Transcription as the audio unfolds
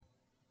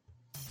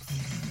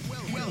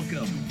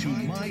Welcome to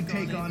My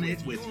Take on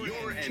It with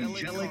your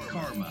angelic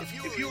karma.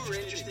 If you're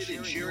interested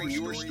in sharing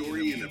your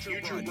story in a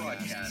future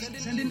broadcast,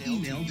 send an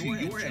email to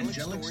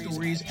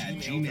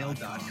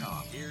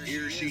yourangelic@gmail.com.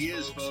 Here she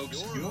is,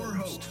 folks, your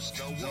host,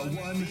 the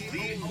one,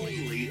 the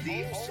only,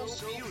 the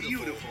also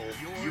beautiful,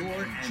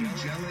 your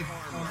angelic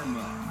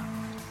karma.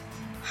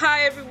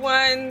 Hi,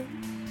 everyone.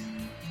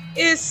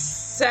 It's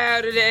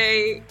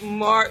Saturday,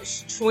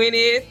 March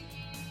 20th.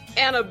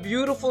 And a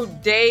beautiful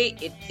day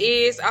it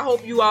is. I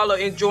hope you all are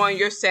enjoying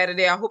your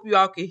Saturday. I hope you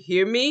all can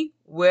hear me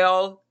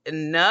well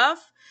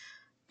enough.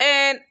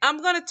 And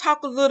I'm going to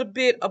talk a little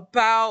bit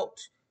about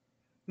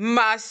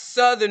my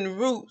Southern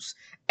roots.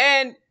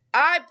 And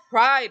I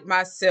pride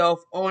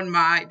myself on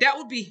that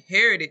would be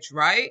heritage,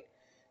 right?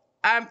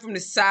 I'm from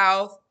the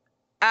South.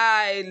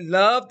 I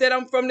love that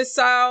I'm from the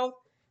South.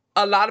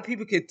 A lot of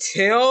people can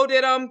tell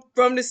that I'm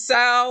from the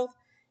South.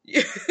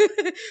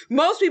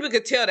 Most people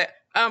can tell that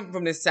I'm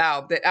from the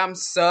South, that I'm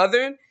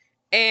Southern,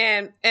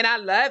 and I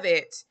love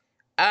it.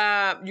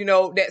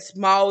 That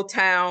small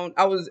town.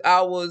 I was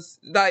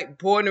like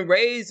born and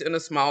raised in a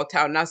small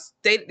town. And I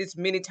stated this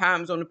many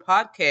times on the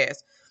podcast.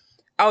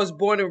 I was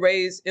born and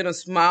raised in a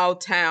small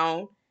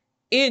town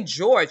in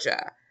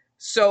Georgia.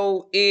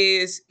 So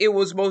it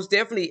was most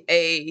definitely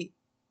a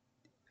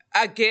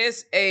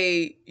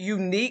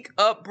unique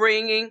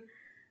upbringing,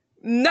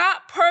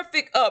 not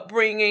perfect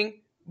upbringing,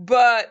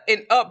 but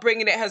an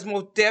upbringing that has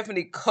most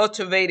definitely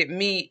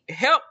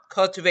helped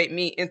cultivate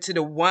me into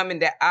the woman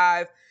that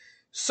I've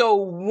so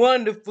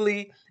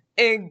wonderfully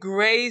and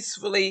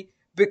gracefully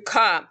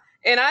become.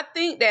 And I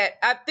think that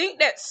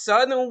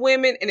Southern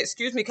women, and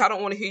excuse me, 'cause I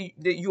don't want to hear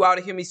you all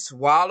to hear me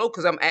swallow,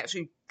 because I'm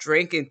actually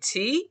drinking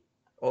tea.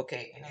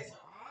 Okay, and it's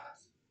hot.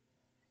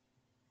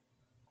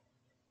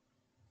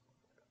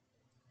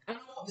 I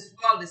don't want this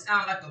swallow to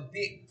sound like a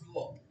big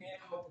gulp,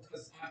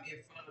 because I'm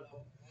in front of a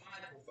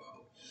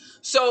microphone.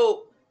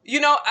 So,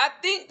 I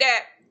think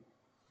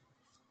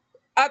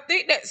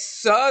that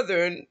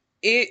Southern,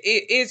 I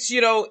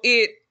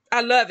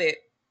love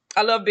it.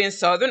 I love being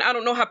Southern. I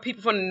don't know how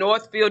people from the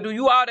North feel. Do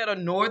you all that are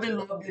Northern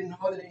love being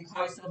Northern and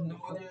call yourself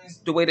Northerners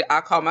the way that I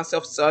call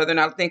myself Southern?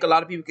 I think a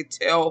lot of people can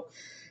tell.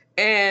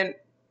 And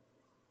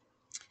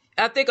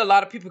I think a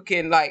lot of people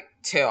can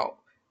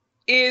tell.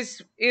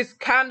 It's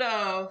kind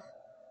of,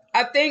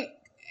 I think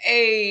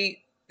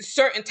a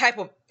certain type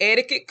of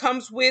etiquette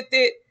comes with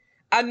it.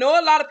 I know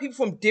a lot of people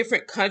from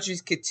different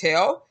countries could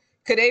tell,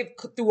 because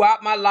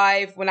throughout my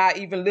life, when I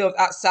even lived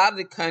outside of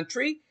the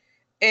country,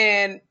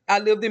 and I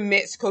lived in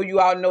Mexico, you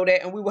all know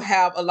that, and we would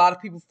have a lot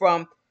of people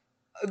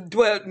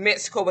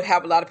Mexico would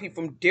have a lot of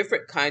people from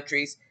different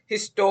countries,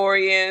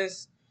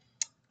 historians,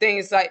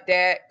 things like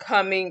that,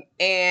 coming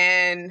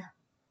and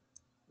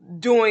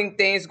doing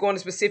things, going to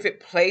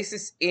specific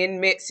places in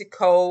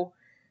Mexico,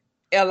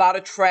 a lot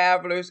of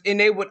travelers,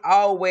 and they would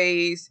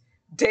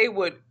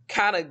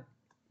kind of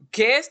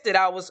guess that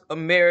I was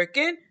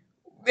American,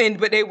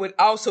 but they would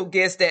also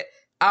guess that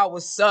I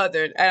was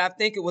Southern, and I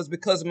think it was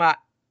because of my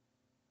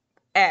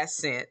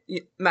accent.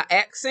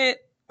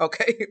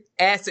 Okay,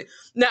 accent.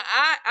 Now,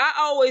 I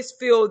always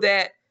feel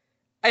that,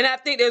 and I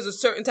think there's a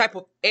certain type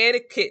of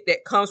etiquette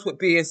that comes with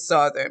being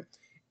Southern.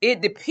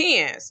 It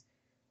depends.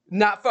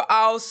 Not for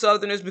all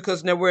Southerners,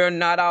 because we're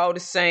not all the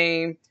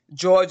same.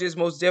 Georgia is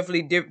most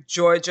definitely different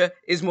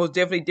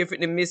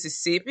than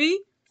Mississippi,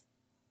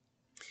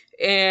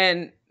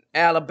 and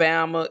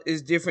Alabama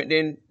is different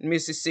than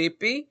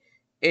Mississippi,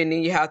 and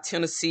then you have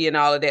Tennessee and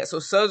all of that. So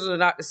Southerners are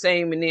not the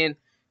same, and then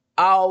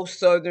all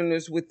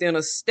Southerners within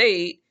a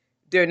state,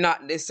 they're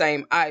not the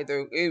same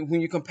either.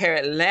 When you compare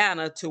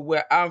Atlanta to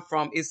where I'm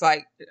from, it's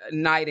like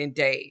night and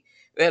day.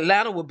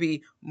 Atlanta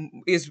I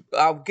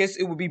guess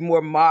it would be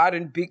more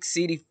modern, big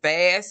city,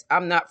 fast.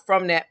 I'm not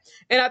from that.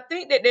 And I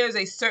think that there's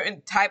a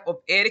certain type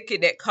of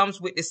etiquette that comes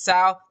with the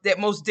South that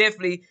most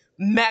definitely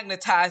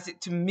magnetized it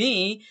to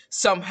me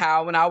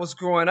somehow when I was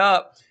growing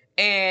up,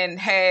 and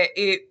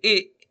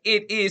it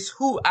is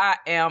who I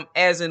am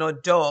as an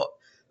adult,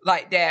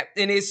 like that.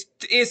 And it's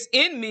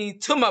in me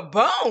to my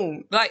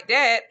bone, like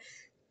that.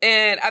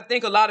 And I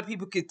think a lot of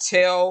people could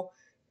tell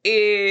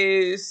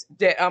is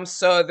that I'm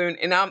Southern,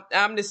 and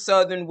I'm the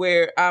Southern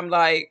where I'm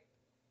like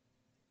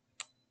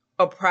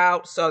a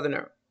proud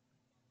Southerner.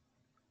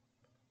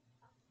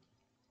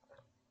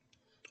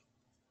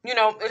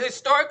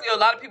 Historically, a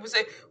lot of people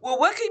say, well,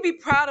 what can you be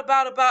proud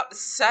about the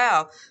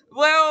South?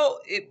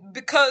 Well,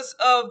 because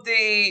of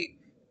the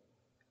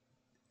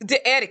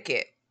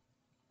etiquette,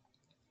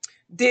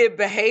 the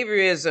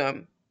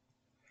behaviorism,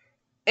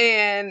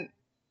 and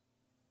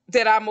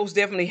that I most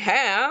definitely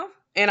have,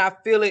 and I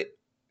feel it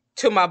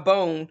to my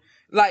bone,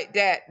 like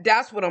that.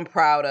 That's what I'm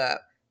proud of.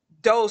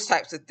 Those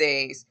types of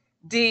things.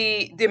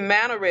 The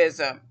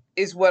mannerism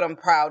is what I'm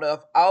proud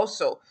of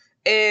also.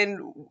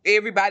 And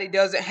everybody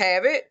doesn't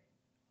have it,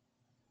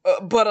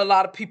 but a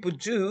lot of people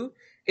do.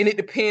 And it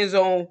depends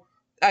on,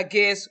 I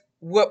guess,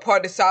 what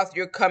part of the South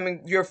you're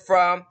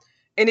from.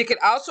 And it can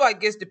also, I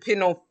guess,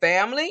 depend on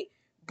family,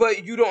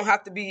 but you don't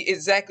have to be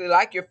exactly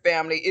like your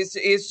family. It's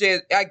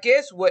just, I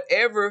guess,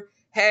 whatever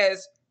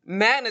has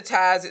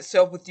magnetize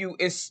itself with you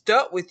and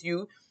stuck with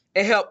you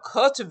and help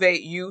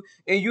cultivate you,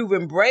 and you've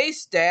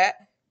embraced that,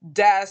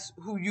 that's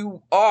who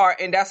you are,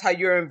 and that's how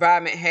your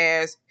environment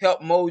has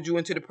helped mold you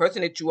into the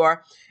person that you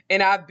are.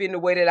 And I've been the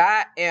way that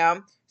I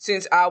am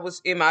since I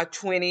was in my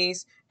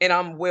 20s, and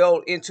I'm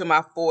well into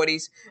my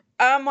 40s.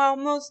 I'm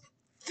almost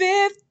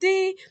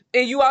 50,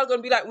 and you are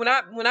gonna be like, when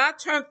I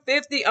turn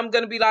 50, I'm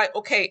gonna be like,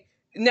 okay,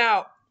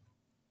 now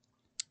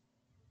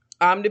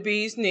I'm the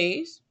bee's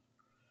knees.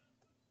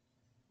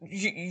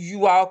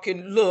 You all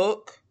can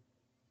look.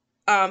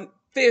 I'm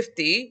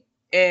 50,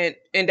 and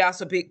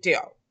that's a big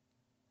deal.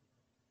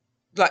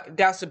 Like,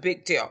 that's a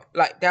big deal.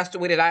 Like, that's the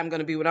way that I'm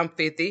gonna be when I'm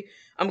 50.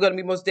 I'm gonna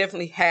be most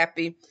definitely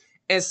happy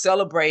and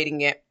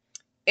celebrating it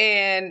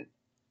and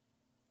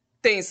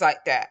things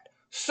like that.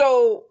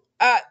 So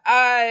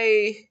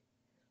I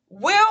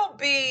will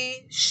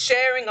be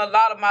sharing a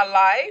lot of my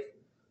life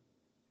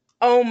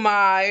on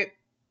my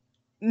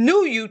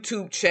new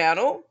YouTube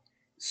channel.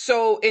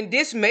 So, and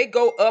this may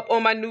go up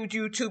on my new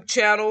YouTube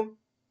channel.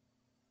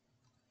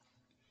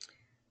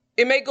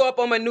 It may go up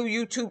on my new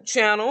YouTube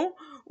channel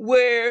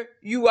where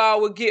you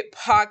all will get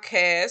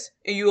podcasts,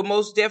 and you will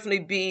most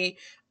definitely be,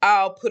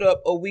 I'll put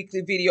up a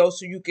weekly video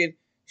so you can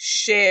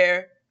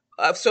share,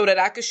 so that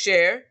I can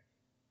share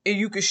and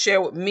you can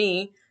share with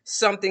me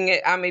something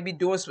that I may be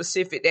doing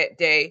specific that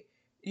day.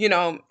 You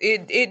know,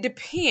 it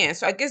depends.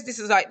 So I guess this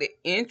is like the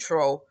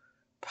intro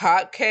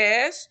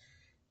podcast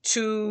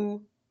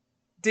to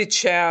the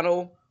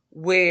channel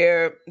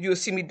where you'll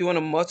see me doing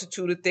a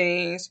multitude of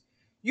things.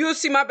 You'll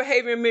see my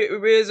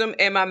behaviorism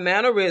and my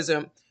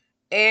mannerism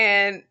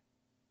and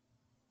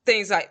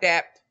things like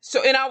that.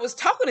 So, and I was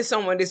talking to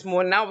someone this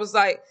morning. I was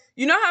like,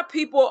 you know how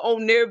people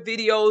on their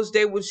videos,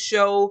 they would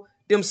show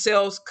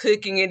themselves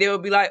cooking and they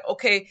would be like,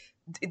 okay,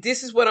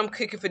 this is what I'm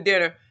cooking for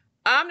dinner.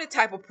 I'm the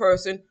type of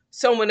person,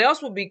 someone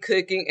else will be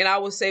cooking and I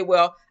will say,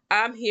 well,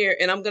 I'm here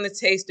and I'm going to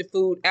taste the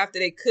food after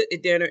they cook the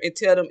dinner and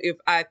tell them if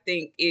I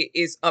think it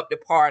is up to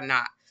par or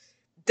not.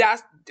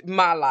 That's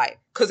my life.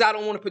 Because I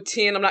don't want to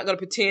pretend. I'm not going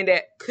to pretend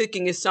that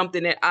cooking is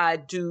something that I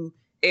do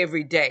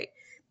every day.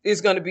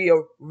 It's going to be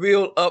a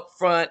real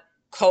upfront,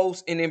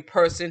 close, and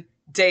in-person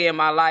day in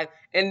my life.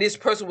 And this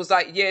person was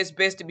like, yeah, it's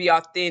best to be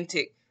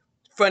authentic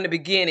from the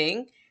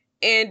beginning.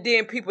 And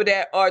then people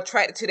that are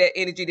attracted to that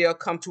energy, they'll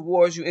come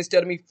towards you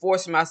instead of me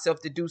forcing myself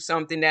to do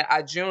something that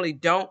I generally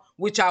don't,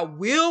 which I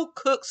will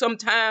cook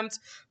sometimes,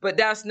 but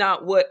that's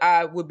not what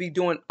I would be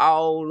doing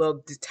all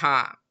of the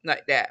time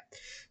like that.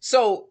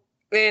 So,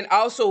 and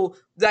also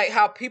like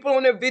how people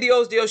on their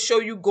videos, they'll show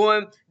you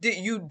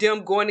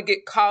them going to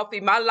get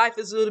coffee. My life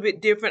is a little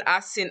bit different. I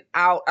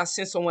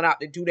send someone out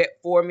to do that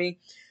for me.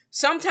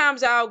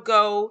 Sometimes I'll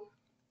go.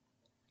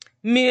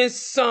 Me and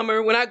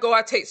Summer, when I go,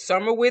 I take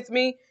Summer with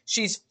me.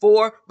 She's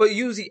 4, but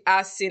usually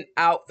I send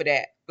out for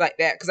that, like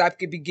that, because I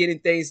could be getting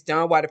things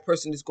done while the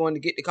person is going to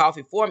get the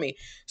coffee for me.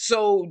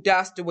 So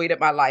that's the way that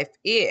my life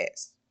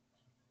is.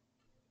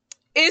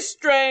 It's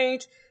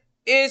strange.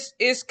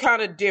 It's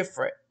kind of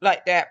different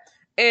like that.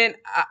 And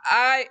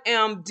I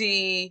am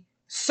the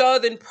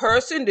Southern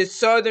person, the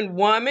Southern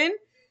woman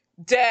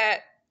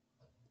that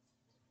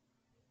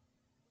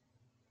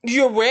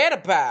you read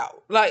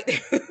about.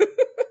 Like,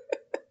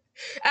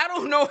 I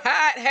don't know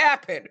how it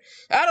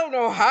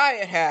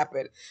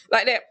happened.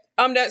 Like that.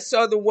 I'm that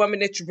Southern woman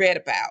that you read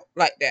about.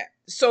 Like that.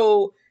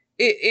 So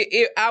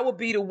I would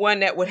be the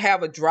one that would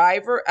have a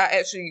driver.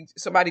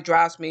 Somebody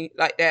drives me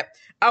like that.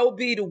 I would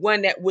be the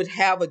one that would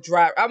have a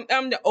driver.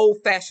 I'm the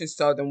old-fashioned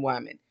Southern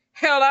woman.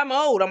 Hell, I'm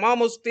old. I'm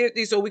almost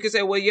 50, so we can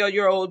say, well, yeah,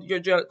 you're old.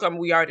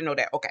 We already know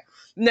that. Okay.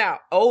 Now,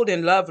 old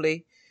and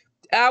lovely.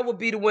 I would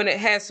be the one that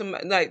has some,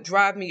 like,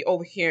 drive me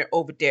over here and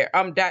over there.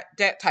 I'm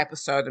that type of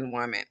Southern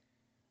woman.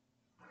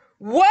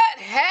 What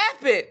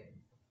happened?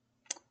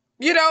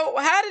 You know,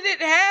 how did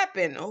it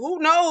happen? Who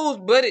knows,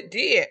 but it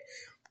did.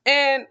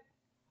 And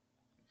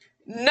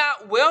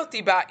not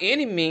wealthy by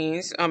any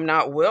means. I'm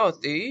not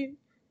wealthy,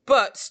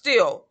 but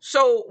still.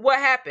 So what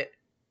happened?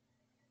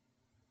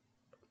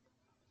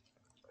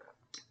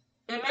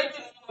 And maybe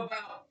know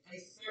about a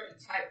certain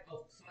type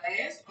of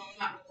class. I'm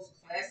not most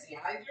classy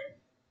either,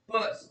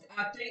 but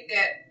I think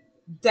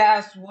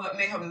that's what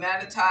may have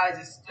magnetized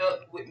and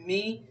stuck with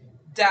me.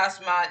 That's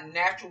my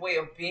natural way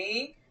of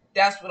being.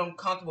 That's what I'm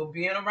comfortable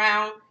being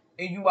around.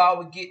 And you all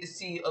would get to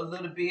see a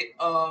little bit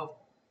of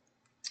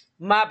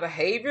my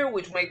behavior,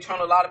 which may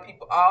turn a lot of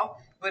people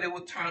off, but it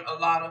will turn a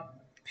lot of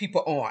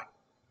people on.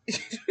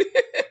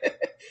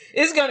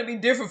 It's going to be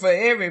different for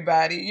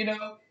everybody, you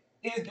know.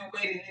 It's the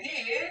way that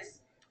it is.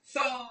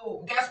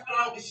 So that's what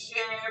I want to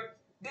share,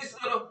 this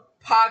little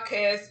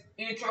podcast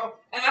intro.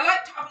 And I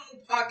like talking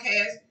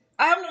podcasts.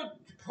 I have no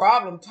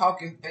problem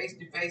talking face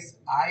to face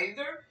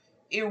either.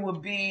 It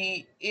would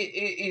be,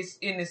 it's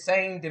in the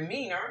same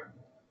demeanor,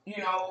 you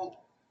know.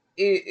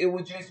 It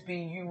would just be,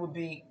 you would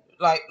be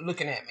like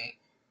looking at me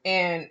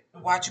and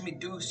watching me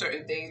do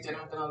certain things that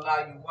I'm going to allow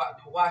you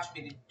to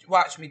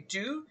watch me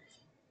do.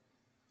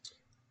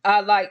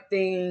 I like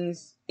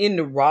things in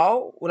the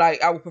raw.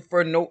 Like I would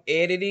prefer no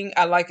editing.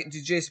 I like it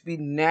to just be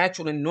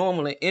natural and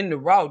normal and in the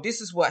raw.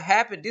 This is what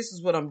happened. This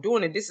is what I'm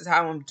doing, and this is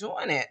how I'm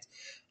doing it.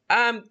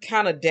 I'm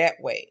kind of that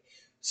way.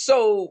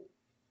 So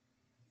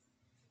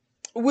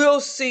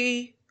we'll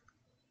see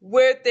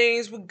where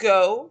things will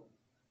go,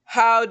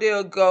 how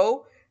they'll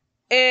go,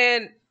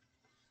 and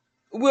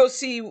we'll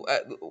see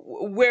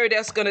where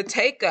that's going to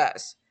take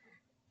us.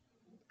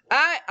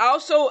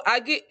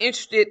 I get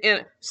interested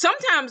in,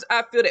 sometimes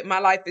I feel that my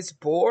life is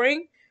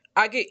boring.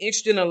 I get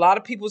interested in a lot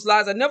of people's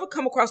lives. I never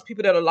come across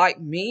people that are like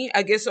me.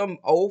 I guess I'm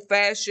old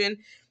fashioned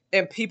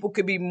and people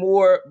could be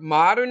more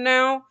modern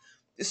now.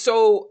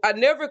 So I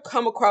never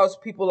come across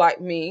people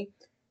like me.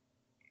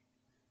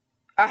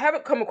 I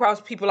haven't come across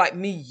people like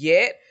me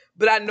yet,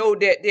 but I know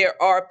that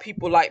there are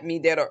people like me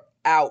that are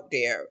out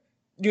there,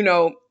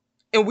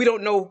 and we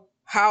don't know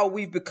how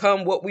we've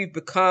become what we've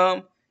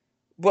become,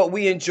 but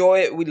we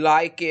enjoy it, we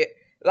like it,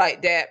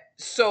 like that.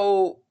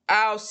 So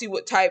I'll see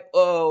what type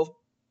of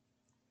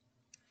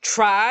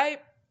tribe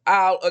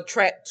I'll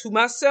attract to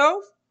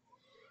myself.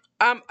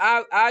 I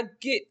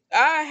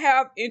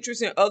have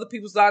interest in other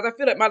people's lives. I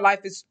feel like my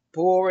life is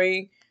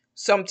boring.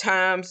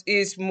 Sometimes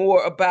it's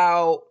more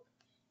about,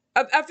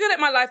 I feel like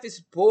my life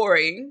is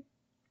boring,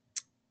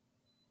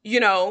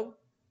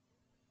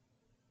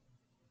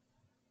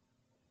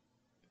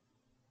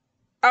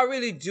 I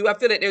really do. I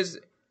feel like there's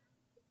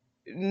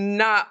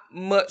not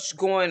much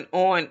going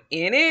on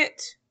in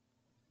it.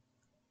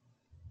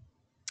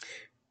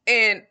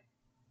 And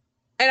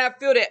I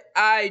feel that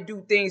I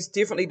do things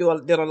differently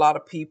than a lot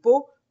of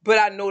people, but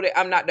I know that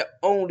I'm not the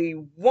only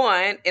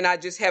one, and I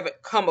just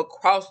haven't come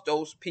across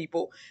those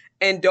people.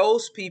 And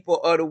those people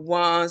are the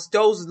ones,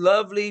 those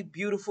lovely,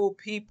 beautiful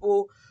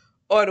people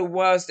are the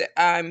ones that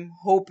I'm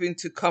hoping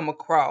to come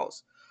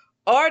across.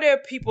 Are there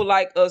people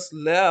like us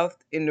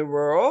left in the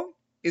world,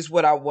 is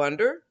what I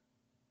wonder.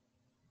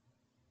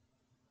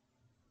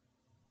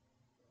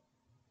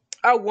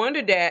 I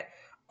wonder that,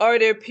 are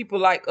there people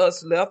like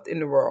us left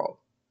in the world?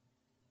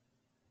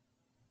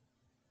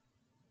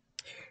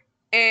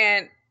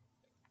 And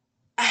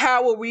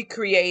how were we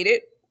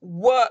created?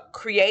 What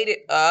created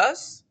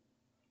us?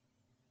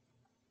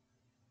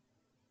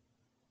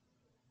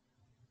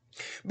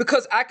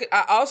 Because I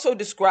also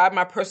describe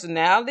my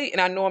personality,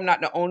 and I know I'm not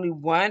the only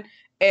one,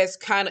 as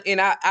kind of, and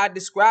I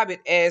describe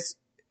it as,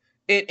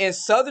 and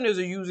Southerners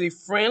are usually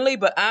friendly,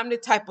 but I'm the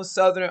type of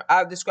Southerner,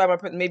 I describe my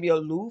person maybe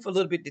aloof, a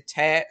little bit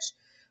detached,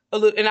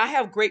 and I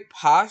have great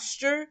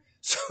posture.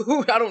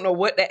 So I don't know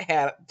what that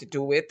had to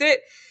do with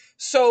it.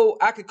 So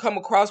I could come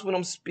across when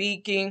I'm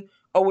speaking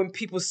or when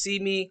people see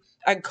me,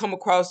 I can come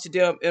across to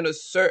them in a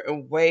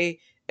certain way.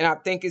 And I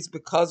think it's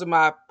because of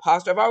my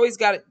posture. I've always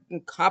got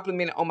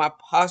complimented on my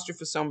posture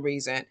for some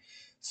reason.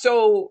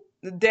 So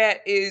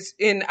that is,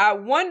 and I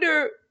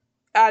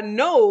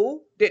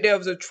know that there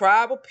was a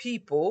tribe of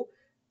people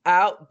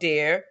out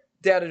there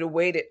that are the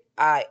way that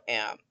I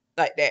am,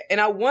 like that. And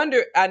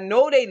I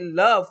know they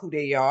love who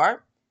they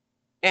are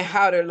and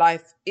how their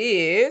life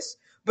is,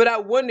 but I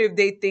wonder if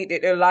they think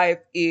that their life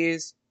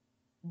is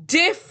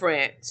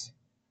different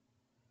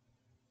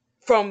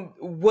from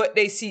what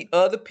they see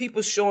other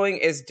people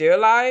showing as their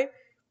life.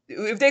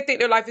 If they think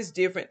their life is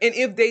different, and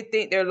if they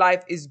think their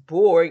life is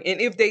boring, and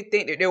if they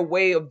think that their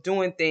way of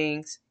doing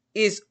things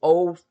is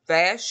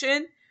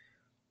old-fashioned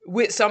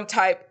with some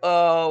type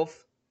of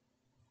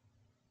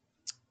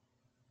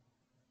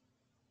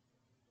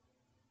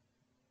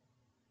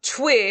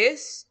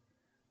twist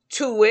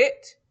to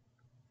it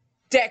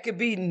that could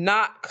be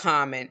not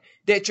common,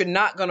 that you're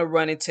not going to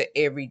run into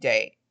every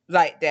day,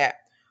 like that.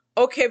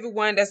 Okay,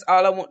 everyone, that's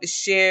all I want to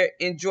share.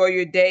 Enjoy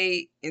your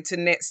day. Until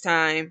next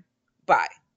time, bye.